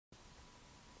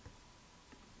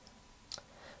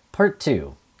Part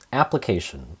 2,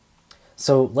 Application.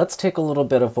 So let's take a little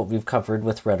bit of what we've covered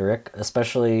with rhetoric,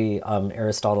 especially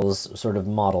Aristotle's sort of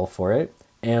model for it,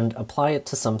 and apply it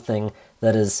to something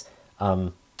that is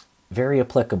very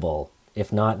applicable,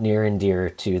 if not near and dear,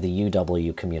 to the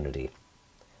UW community.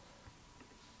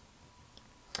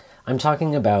 I'm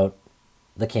talking about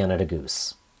the Canada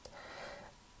Goose.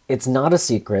 It's not a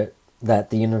secret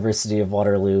that the University of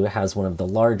Waterloo has one of the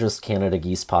largest Canada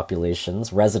Geese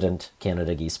populations, resident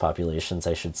Canada Geese populations,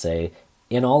 I should say,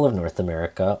 in all of North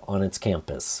America on its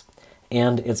campus.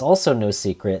 And it's also no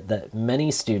secret that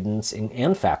many students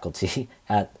and faculty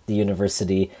at the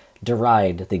university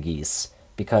deride the geese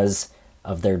because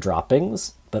of their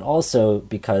droppings, but also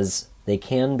because they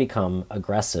can become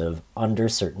aggressive under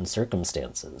certain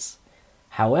circumstances.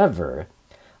 However,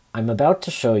 I'm about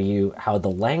to show you how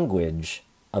the language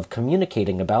of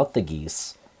communicating about the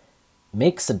geese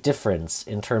makes a difference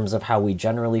in terms of how we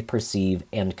generally perceive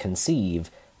and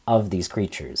conceive of these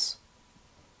creatures.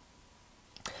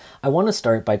 I want to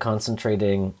start by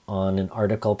concentrating on an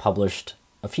article published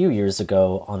a few years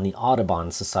ago on the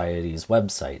Audubon Society's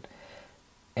website.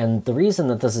 And the reason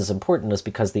that this is important is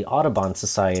because the Audubon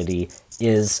Society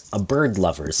is a bird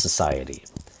lovers society.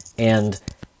 And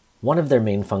one of their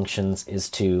main functions is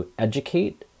to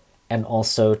educate and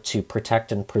also to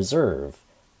protect and preserve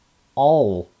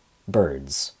all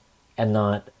birds and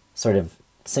not sort of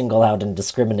single out and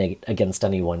discriminate against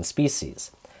any one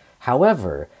species.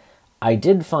 However, I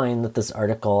did find that this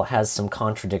article has some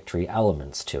contradictory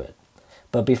elements to it.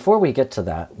 But before we get to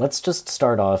that, let's just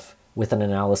start off with an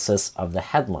analysis of the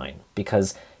headline,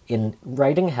 because in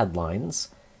writing headlines,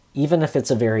 even if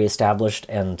it's a very established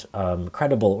and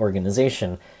credible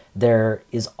organization, there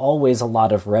is always a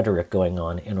lot of rhetoric going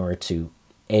on in order to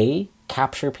A,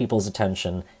 capture people's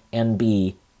attention, and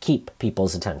B, keep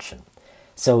people's attention.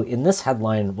 So in this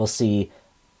headline, we'll see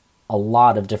a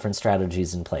lot of different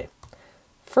strategies in play.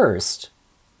 First,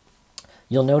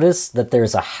 you'll notice that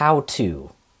there's a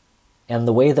how-to, and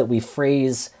the way that we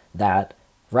phrase that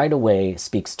right away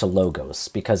speaks to logos,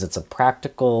 because it's a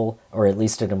practical, or at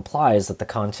least it implies that the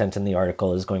content in the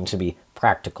article is going to be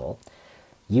practical.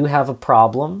 You have a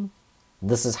problem,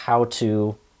 this is how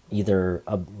to either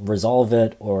resolve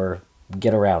it or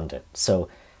get around it. So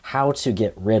how to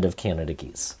get rid of Canada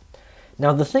geese.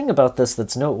 Now the thing about this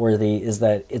that's noteworthy is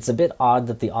that it's a bit odd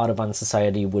that the Audubon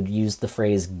Society would use the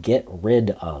phrase get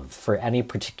rid of for any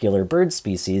particular bird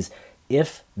species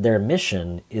if their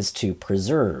mission is to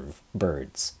preserve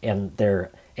birds and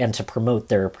to promote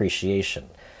their appreciation.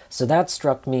 So that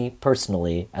struck me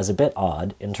personally as a bit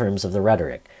odd in terms of the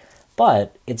rhetoric.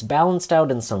 But it's balanced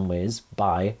out in some ways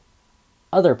by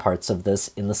other parts of this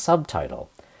in the subtitle.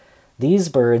 These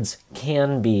birds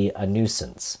can be a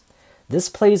nuisance. This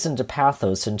plays into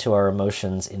pathos, into our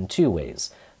emotions, in two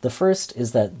ways. The first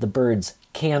is that the birds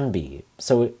can be.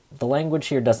 So the language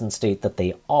here doesn't state that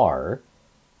they are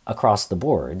across the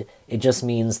board. It just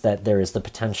means that there is the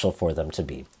potential for them to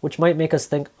be, which might make us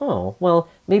think, oh, well,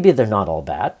 maybe they're not all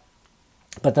bad.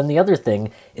 But then the other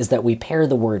thing is that we pair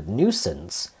the word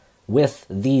nuisance with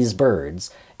these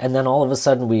birds, and then all of a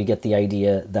sudden we get the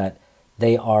idea that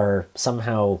they are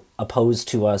somehow opposed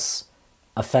to us,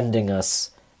 offending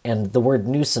us, and the word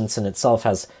nuisance in itself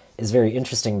is very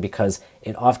interesting because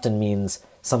it often means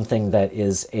something that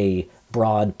is a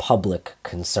broad public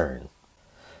concern.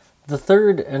 The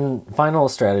third and final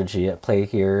strategy at play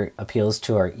here appeals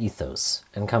to our ethos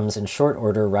and comes in short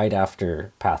order right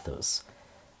after pathos.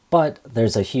 But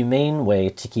there's a humane way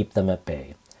to keep them at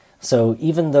bay. So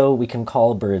even though we can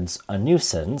call birds a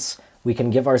nuisance, we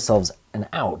can give ourselves an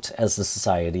out as a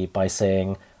society by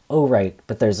saying, oh right,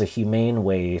 but there's a humane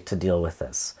way to deal with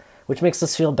this, which makes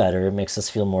us feel better, makes us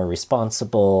feel more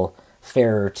responsible,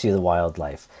 fairer to the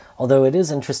wildlife. Although it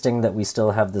is interesting that we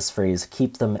still have this phrase,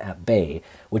 keep them at bay,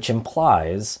 which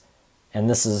implies, and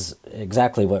this is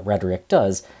exactly what rhetoric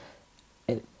does,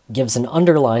 it gives an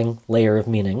underlying layer of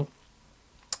meaning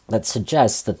that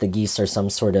suggests that the geese are some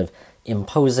sort of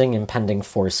imposing, impending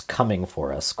force coming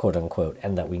for us, quote unquote,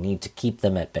 and that we need to keep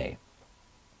them at bay.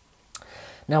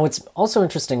 Now, what's also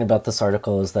interesting about this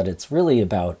article is that it's really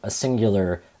about a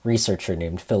singular researcher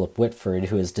named Philip Whitford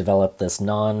who has developed this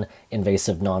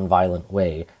non-invasive, non-violent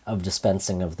way of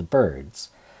dispensing of the birds.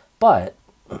 But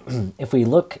if we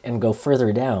look and go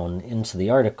further down into the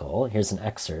article, here's an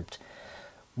excerpt,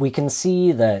 we can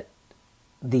see that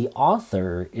the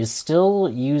author is still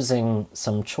using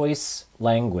some choice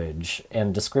language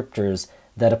and descriptors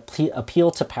that appeal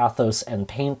to pathos and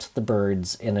paint the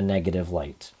birds in a negative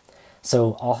light.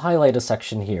 So I'll highlight a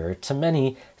section here. To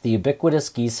many, the ubiquitous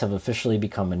geese have officially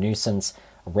become a nuisance,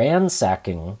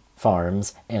 ransacking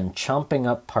farms and chomping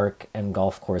up park and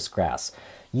golf course grass.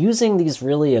 Using these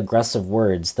really aggressive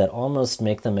words that almost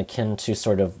make them akin to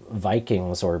sort of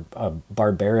Vikings or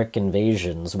barbaric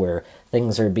invasions where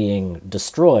things are being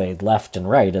destroyed left and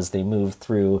right as they move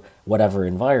through whatever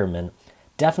environment,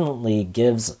 definitely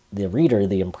gives the reader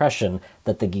the impression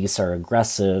that the geese are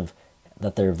aggressive,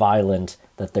 that they're violent,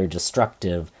 that they're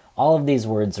destructive. All of these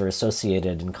words are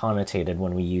associated and connotated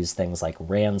when we use things like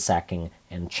ransacking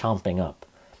and chomping up,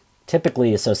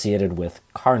 typically associated with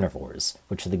carnivores,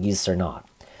 which the geese are not.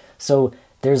 So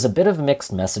there's a bit of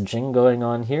mixed messaging going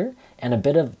on here, and a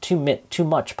bit of too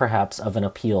much, perhaps, of an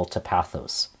appeal to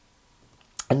pathos.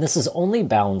 And this is only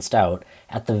balanced out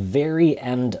at the very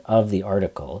end of the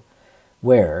article,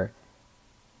 where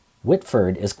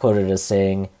Whitford is quoted as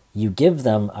saying, "You give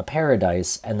them a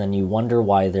paradise, and then you wonder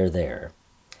why they're there."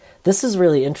 This is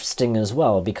really interesting as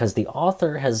well, because the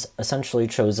author has essentially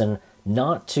chosen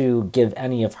not to give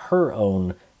any of her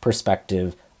own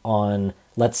perspective on,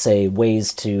 let's say,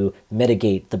 ways to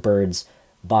mitigate the birds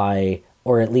by,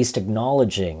 or at least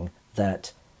acknowledging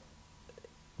that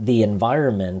the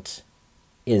environment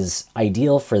is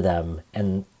ideal for them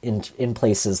and in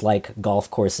places like golf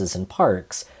courses and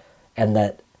parks, and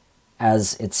that,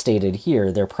 as it's stated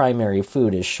here, their primary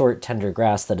food is short, tender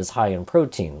grass that is high in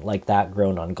protein, like that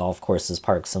grown on golf courses,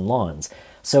 parks, and lawns.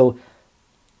 So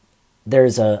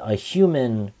there's a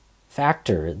human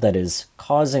factor that is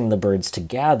causing the birds to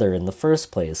gather in the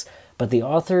first place, but the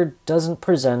author doesn't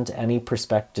present any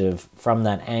perspective from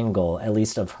that angle, at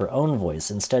least of her own voice.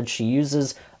 Instead, she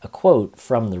uses a quote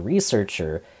from the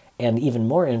researcher, and even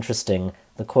more interesting,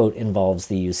 the quote involves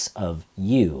the use of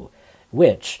you,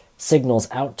 which signals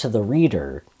out to the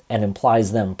reader and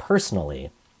implies them personally,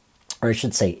 or I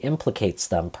should say implicates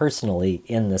them personally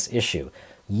in this issue.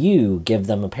 You give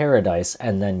them a paradise,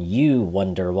 and then you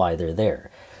wonder why they're there.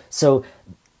 So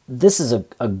this is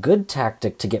a good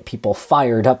tactic to get people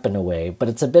fired up in a way, but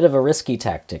it's a bit of a risky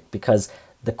tactic because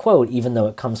the quote, even though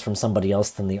it comes from somebody else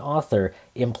than the author,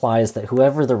 implies that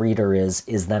whoever the reader is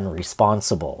then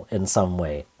responsible in some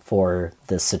way for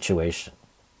this situation.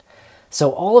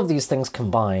 So all of these things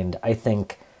combined, I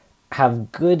think,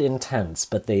 have good intents,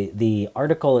 but the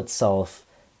article itself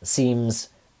seems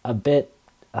a bit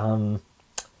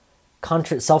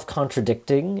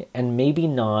self-contradicting and maybe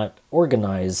not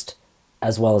organized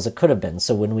as well as it could have been.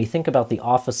 So when we think about the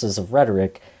offices of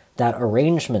rhetoric, that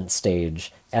arrangement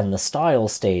stage and the style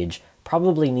stage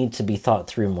probably need to be thought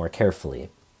through more carefully.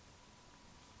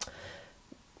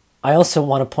 I also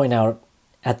want to point out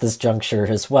at this juncture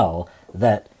as well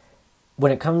that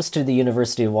when it comes to the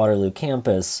University of Waterloo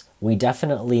campus, we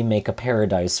definitely make a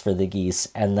paradise for the geese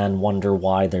and then wonder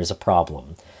why there's a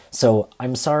problem. So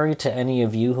I'm sorry to any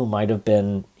of you who might have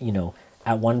been,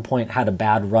 at one point had a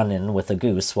bad run-in with a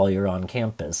goose while you're on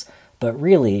campus, but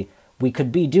really, we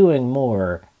could be doing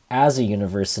more as a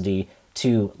university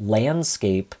to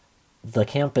landscape the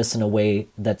campus in a way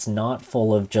that's not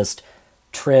full of just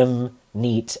trim,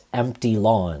 neat, empty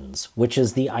lawns, which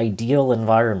is the ideal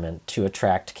environment to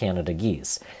attract Canada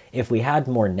geese. If we had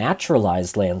more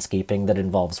naturalized landscaping that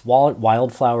involves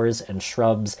wildflowers and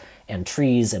shrubs and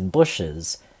trees and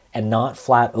bushes, and not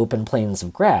flat open plains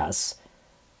of grass,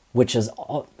 which is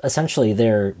essentially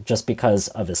there just because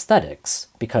of aesthetics,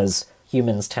 because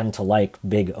humans tend to like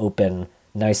big, open,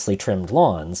 nicely trimmed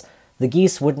lawns, the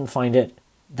geese wouldn't find it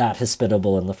that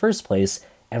hospitable in the first place,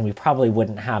 and we probably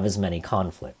wouldn't have as many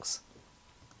conflicts.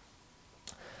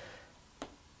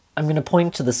 I'm going to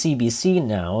point to the CBC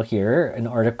now here, an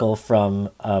article from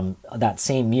that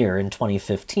same year in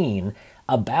 2015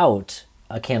 about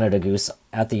a Canada goose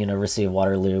at the University of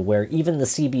Waterloo, where even the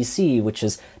CBC, which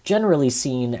is generally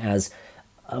seen as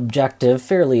objective,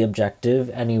 fairly objective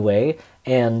anyway,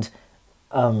 and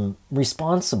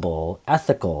responsible,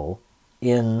 ethical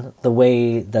in the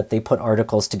way that they put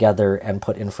articles together and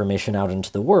put information out into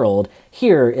the world,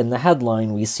 here in the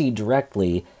headline we see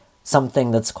directly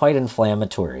something that's quite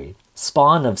inflammatory.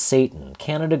 Spawn of Satan.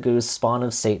 Canada goose, spawn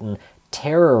of Satan,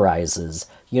 terrorizes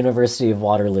University of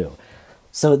Waterloo.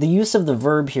 So the use of the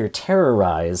verb here,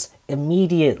 terrorize,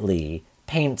 immediately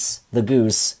paints the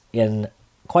goose in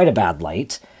quite a bad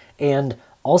light, and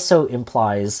also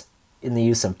implies, in the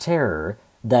use of terror,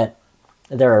 that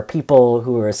there are people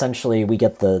who are essentially, we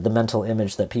get the mental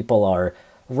image that people are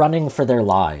running for their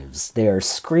lives. They are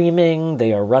screaming,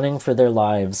 they are running for their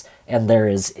lives, and there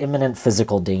is imminent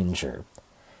physical danger.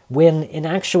 When, in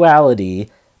actuality,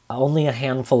 only a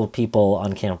handful of people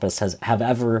on campus have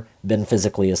ever been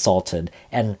physically assaulted,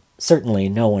 and certainly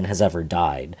no one has ever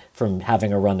died from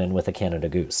having a run-in with a Canada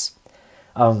goose.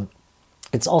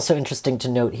 It's also interesting to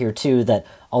note here too that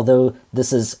although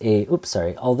this is a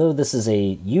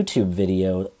YouTube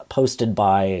video posted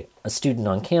by a student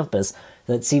on campus,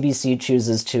 that CBC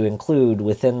chooses to include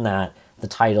within that the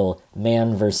title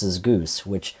Man versus Goose,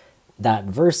 which that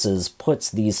versus puts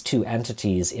these two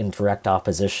entities in direct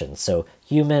opposition. So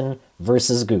human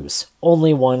versus goose.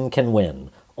 Only one can win.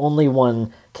 Only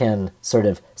one can sort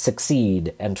of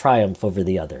succeed and triumph over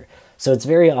the other. So it's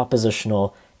very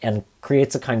oppositional and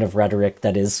creates a kind of rhetoric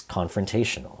that is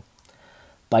confrontational.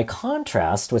 By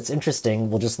contrast, what's interesting,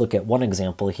 we'll just look at one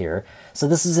example here. So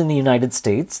this is in the United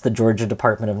States, the Georgia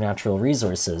Department of Natural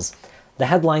Resources. The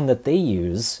headline that they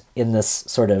use in this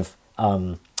sort of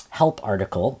help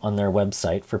article on their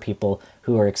website for people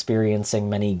who are experiencing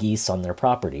many geese on their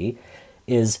property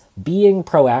is "Being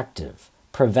Proactive,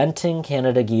 Preventing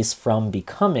Canada Geese from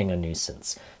Becoming a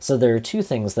Nuisance." So there are two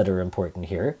things that are important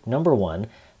here. Number one,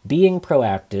 being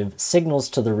proactive signals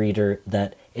to the reader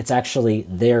that it's actually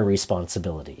their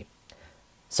responsibility.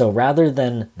 So rather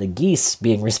than the geese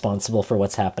being responsible for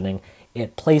what's happening,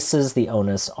 it places the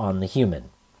onus on the human.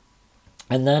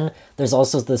 And then there's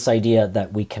also this idea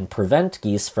that we can prevent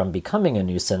geese from becoming a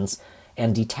nuisance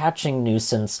and detaching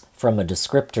nuisance from a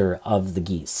descriptor of the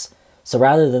geese. So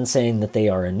rather than saying that they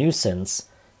are a nuisance,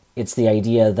 it's the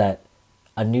idea that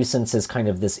a nuisance is kind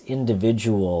of this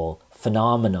individual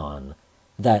phenomenon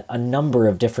that a number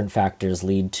of different factors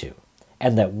lead to,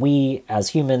 and that we as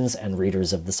humans and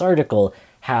readers of this article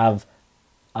have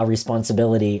a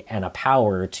responsibility and a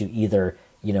power to either,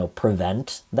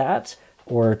 prevent that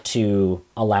or to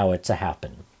allow it to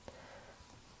happen.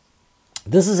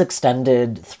 This is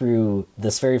extended through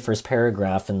this very first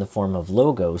paragraph in the form of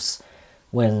logos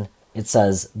when it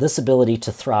says, "This ability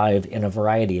to thrive in a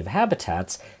variety of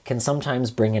habitats can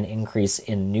sometimes bring an increase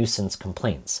in nuisance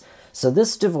complaints." So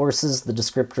this divorces the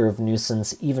descriptor of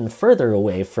nuisance even further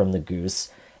away from the goose,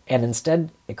 and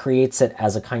instead it creates it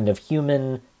as a kind of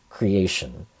human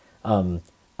creation.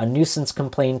 A nuisance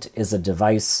complaint is a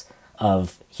device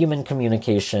of human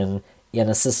communication in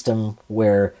a system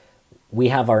where we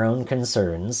have our own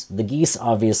concerns. The geese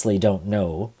obviously don't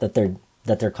know that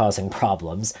they're causing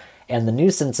problems, and the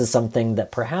nuisance is something that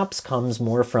perhaps comes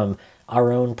more from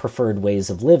our own preferred ways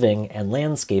of living and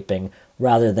landscaping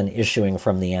rather than issuing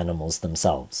from the animals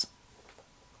themselves.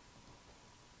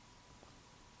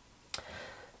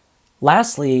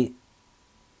 Lastly,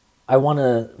 I want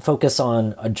to focus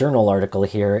on a journal article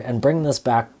here and bring this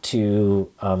back to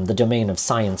the domain of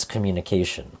science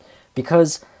communication.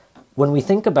 Because when we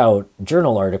think about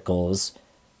journal articles,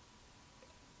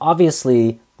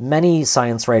 obviously many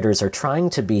science writers are trying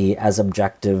to be as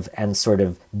objective and sort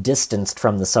of distanced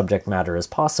from the subject matter as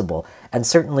possible. And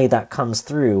certainly that comes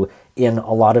through in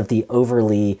a lot of the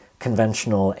overly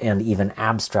conventional and even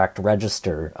abstract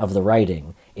register of the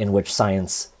writing in which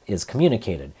science is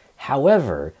communicated.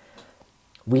 However,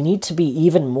 we need to be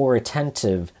even more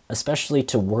attentive, especially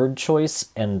to word choice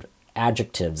and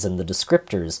adjectives and the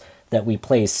descriptors that we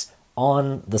place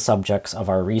on the subjects of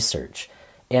our research.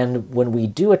 And when we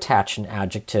do attach an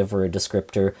adjective or a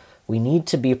descriptor, we need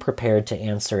to be prepared to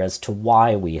answer as to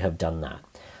why we have done that.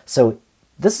 So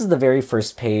this is the very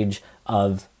first page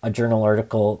of a journal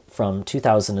article from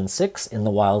 2006 in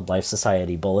the Wildlife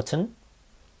Society Bulletin,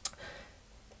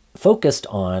 focused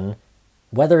on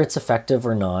whether it's effective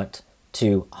or not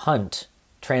to hunt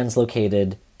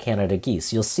translocated Canada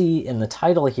geese. You'll see in the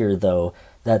title here, though,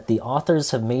 that the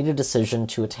authors have made a decision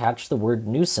to attach the word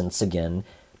nuisance again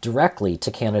directly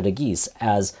to Canada geese,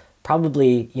 as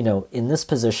probably, in this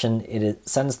position, it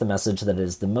sends the message that it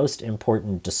is the most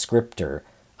important descriptor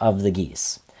of the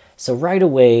geese. So right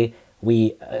away,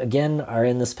 we again are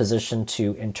in this position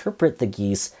to interpret the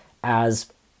geese as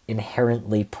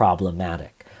inherently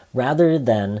problematic, rather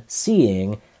than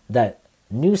seeing that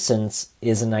nuisance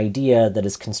is an idea that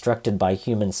is constructed by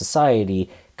human society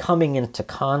coming into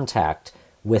contact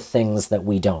with things that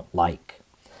we don't like.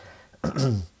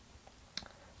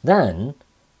 Then,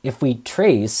 if we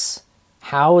trace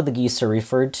how the geese are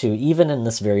referred to, even in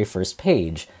this very first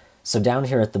page, so down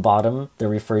here at the bottom, they're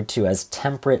referred to as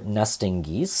temperate nesting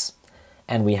geese,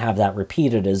 and we have that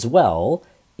repeated as well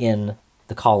in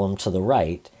the column to the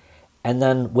right. And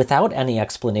then, without any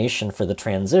explanation for the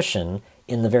transition,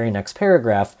 in the very next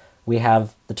paragraph, we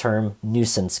have the term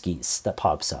nuisance geese that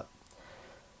pops up.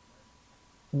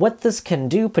 What this can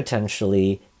do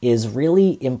potentially is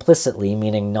really implicitly,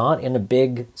 meaning not in a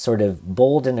big sort of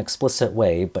bold and explicit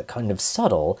way, but kind of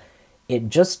subtle, it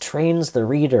just trains the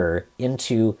reader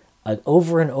into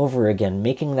over and over again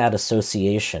making that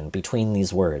association between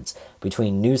these words,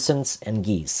 between nuisance and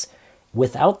geese,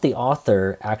 without the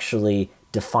author actually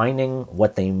defining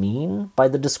what they mean by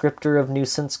the descriptor of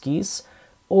nuisance geese,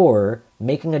 or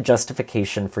making a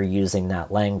justification for using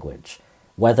that language,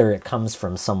 whether it comes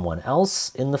from someone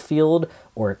else in the field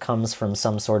or it comes from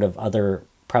some sort of other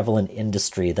prevalent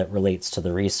industry that relates to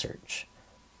the research.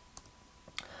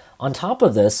 On top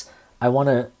of this, I want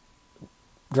to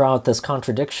draw out this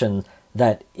contradiction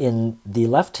that in the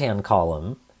left-hand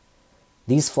column,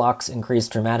 these flocks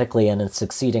increased dramatically and in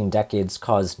succeeding decades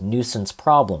caused nuisance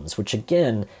problems, which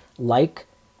again, like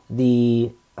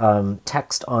the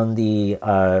text on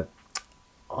the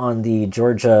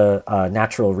Georgia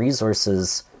Natural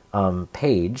Resources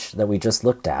page that we just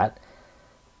looked at,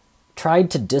 tried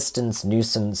to distance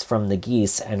nuisance from the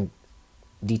geese and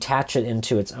detach it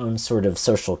into its own sort of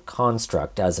social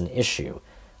construct as an issue.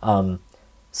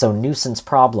 So nuisance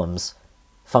problems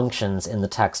functions in the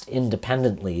text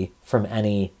independently from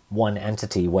any one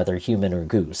entity, whether human or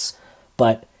goose.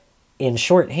 But in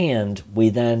shorthand, we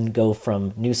then go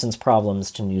from nuisance problems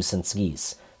to nuisance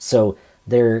geese. So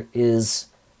there is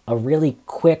a really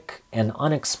quick and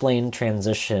unexplained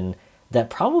transition that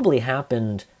probably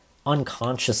happened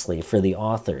unconsciously for the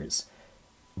authors,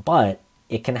 but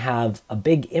it can have a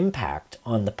big impact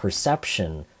on the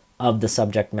perception of the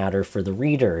subject matter for the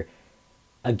reader,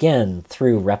 again,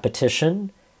 through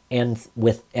repetition and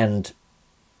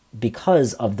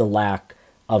because of the lack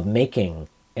of making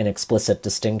an explicit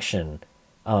distinction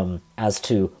as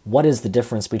to what is the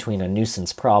difference between a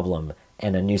nuisance problem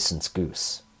and a nuisance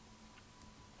goose.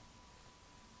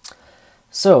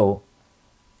 So,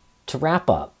 to wrap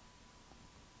up,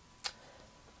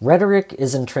 rhetoric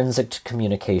is intrinsic to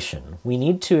communication. We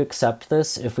need to accept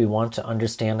this if we want to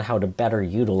understand how to better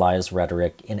utilize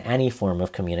rhetoric in any form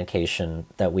of communication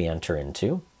that we enter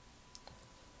into.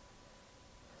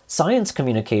 Science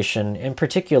communication, in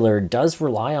particular, does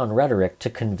rely on rhetoric to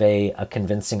convey a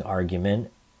convincing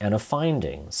argument and a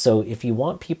finding. So if you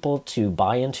want people to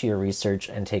buy into your research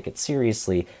and take it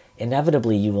seriously,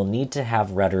 inevitably you will need to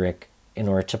have rhetoric in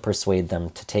order to persuade them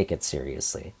to take it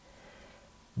seriously.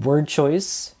 Word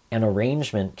choice and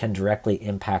arrangement can directly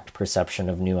impact perception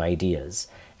of new ideas.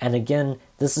 And again,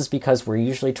 this is because we're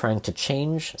usually trying to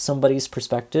change somebody's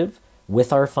perspective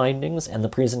with our findings and the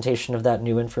presentation of that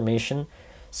new information.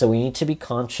 So we need to be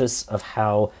conscious of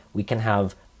how we can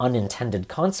have unintended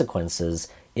consequences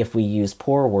if we use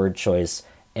poor word choice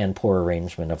and poor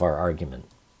arrangement of our argument.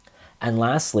 And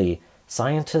lastly,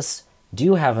 scientists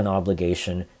do have an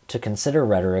obligation to consider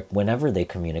rhetoric whenever they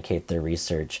communicate their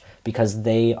research, because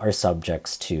they are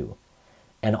subjects too.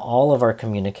 And all of our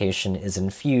communication is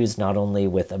infused not only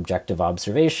with objective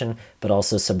observation, but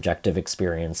also subjective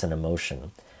experience and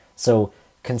emotion. So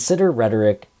consider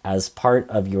rhetoric as part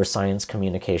of your science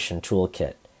communication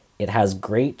toolkit. It has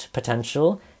great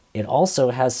potential. It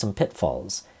also has some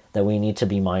pitfalls that we need to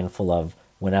be mindful of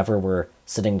whenever we're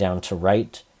sitting down to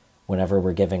write, whenever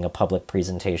we're giving a public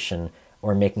presentation,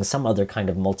 or making some other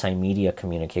kind of multimedia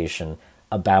communication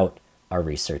about our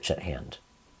research at hand.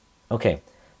 Okay,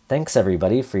 thanks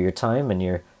everybody for your time and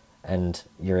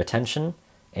your attention,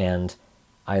 and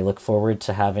I look forward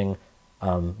to having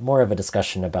more of a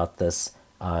discussion about this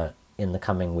in the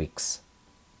coming weeks.